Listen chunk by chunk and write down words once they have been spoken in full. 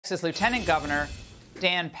Texas Lieutenant Governor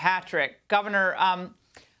Dan Patrick. Governor,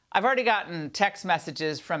 I've already gotten text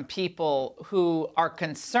messages from people who are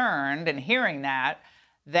concerned and hearing that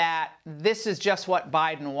this is just what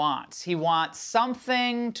Biden wants. He wants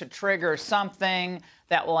something to trigger something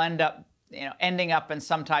that will end up, ending up in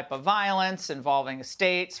some type of violence involving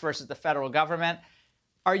states versus the federal government.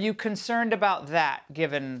 Are you concerned about that,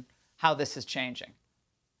 given how this is changing?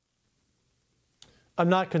 I'm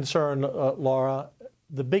not concerned, Laura.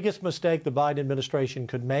 The biggest mistake the Biden administration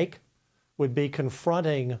could make would be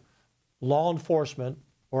confronting law enforcement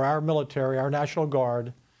or our military, our National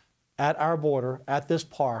Guard, at our border, at this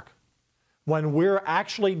park, when we're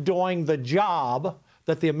actually doing the job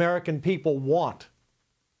that the American people want.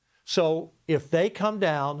 So if they come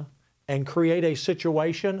down and create a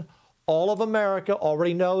situation, all of America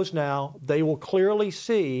already knows now, they will clearly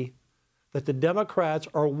see that the Democrats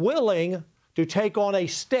are willing to take on a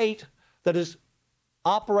state that is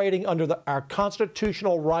operating under our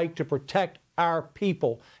constitutional right to protect our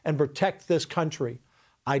people and protect this country.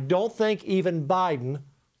 I don't think even Biden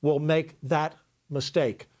will make that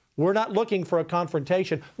mistake. We're not looking for a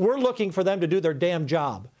confrontation. We're looking for them to do their damn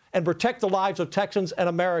job and protect the lives of Texans and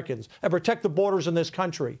Americans and protect the borders in this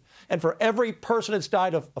country. And for every person that's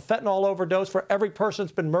died of a fentanyl overdose, for every person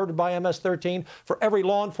that's been murdered by MS-13, for every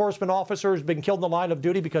law enforcement officer who's been killed in the line of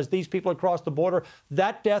duty because these people across the border,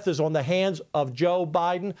 that death is on the hands of Joe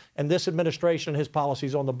Biden and this administration and his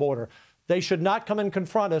policies on the border. They should not come and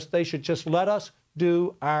confront us. They should just let us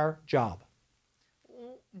do our job.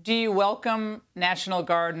 Do you welcome National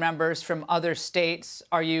Guard members from other states?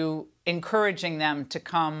 Are you encouraging them to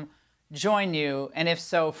come join you? And if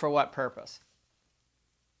so, for what purpose?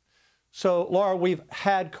 So, Laura, we've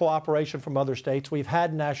had cooperation from other states. We've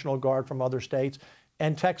had National Guard from other states.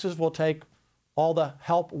 And Texas will take all the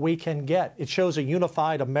help we can get. It shows a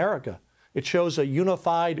unified America. It shows a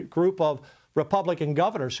unified group of Republican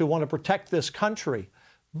governors who want to protect this country.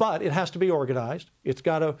 But it has to be organized. It's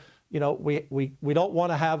got to... we don't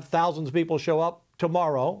want to have thousands of people show up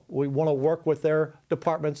tomorrow. We want to work with their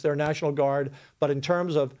departments, their National Guard. But in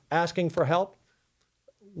terms of asking for help,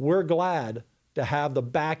 we're glad to have the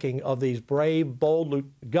backing of these brave, bold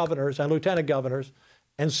governors and lieutenant governors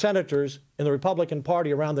and senators in the Republican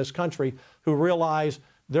Party around this country who realize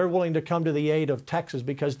they're willing to come to the aid of Texas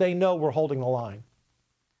because they know we're holding the line.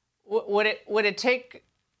 Would it take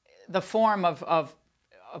the form of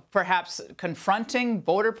perhaps confronting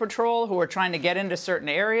Border Patrol who are trying to get into certain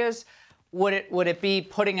areas? Would it be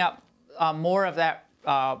putting up more of that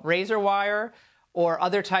razor wire or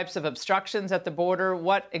other types of obstructions at the border?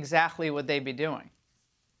 What exactly would they be doing?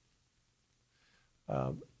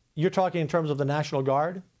 You're talking in terms of the National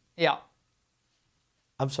Guard? Yeah.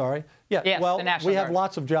 I'm sorry? Yeah, yes, well, the National we have Guard.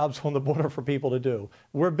 lots of jobs on the border for people to do.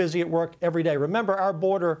 We're busy at work every day. Remember, our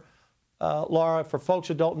border, Laura, for folks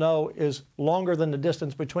who don't know, is longer than the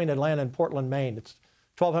distance between Atlanta and Portland, Maine. It's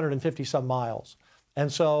 1,250 some miles.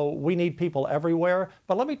 And so we need people everywhere.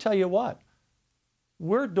 But let me tell you what,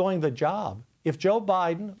 we're doing the job. If Joe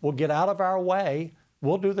Biden will get out of our way,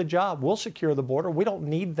 we'll do the job. We'll secure the border. We don't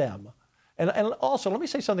need them. And also, let me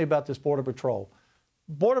say something about this Border Patrol.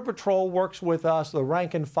 Border Patrol works with us, the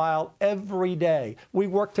rank and file, every day. We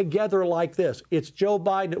work together like this. It's Joe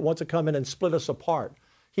Biden that wants to come in and split us apart.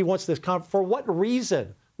 He wants this for what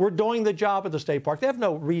reason? We're doing the job at the state park. They have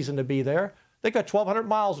no reason to be there. They've got 1,200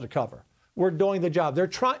 miles to cover. We're doing the job. They're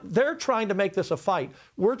trying to make this a fight.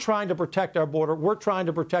 We're trying to protect our border. We're trying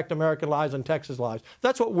to protect American lives and Texas lives.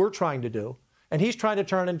 That's what we're trying to do. And he's trying to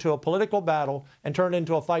turn into a political battle and turn it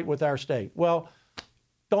into a fight with our state. Well,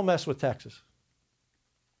 don't mess with Texas.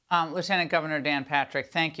 Lieutenant Governor Dan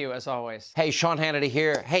Patrick, thank you as always. Hey, Sean Hannity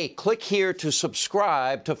here. Hey, click here to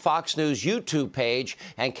subscribe to Fox News YouTube page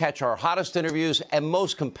and catch our hottest interviews and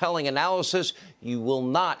most compelling analysis. You will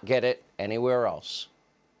not get it anywhere else.